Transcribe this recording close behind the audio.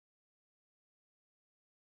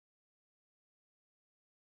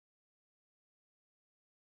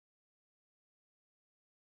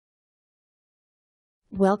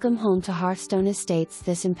Welcome home to Hearthstone Estates.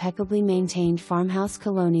 This impeccably maintained farmhouse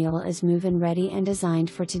Colonial is move-in ready and designed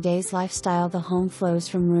for today's lifestyle. The home flows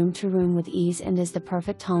from room to room with ease and is the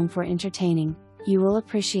perfect home for entertaining. You will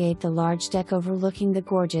appreciate the large deck overlooking the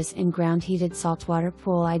gorgeous in-ground heated saltwater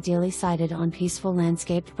pool, ideally sited on peaceful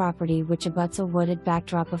landscaped property which abuts a wooded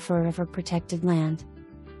backdrop of forever protected land.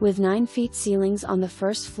 With 9 feet ceilings on the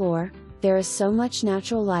first floor, there is so much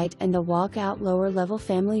natural light, and the walk-out lower-level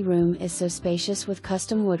family room is so spacious with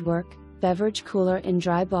custom woodwork, beverage cooler and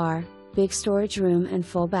dry bar, big storage room and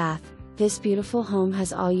full bath. This beautiful home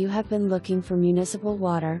has all you have been looking for: municipal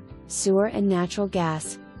water, sewer and natural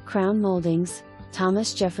gas, crown moldings,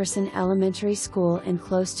 Thomas Jefferson Elementary School, and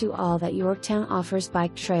close to all that Yorktown offers: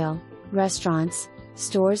 bike trail, restaurants,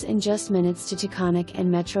 stores in just minutes to Taconic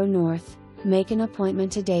and Metro North. Make an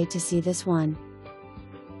appointment today to see this one.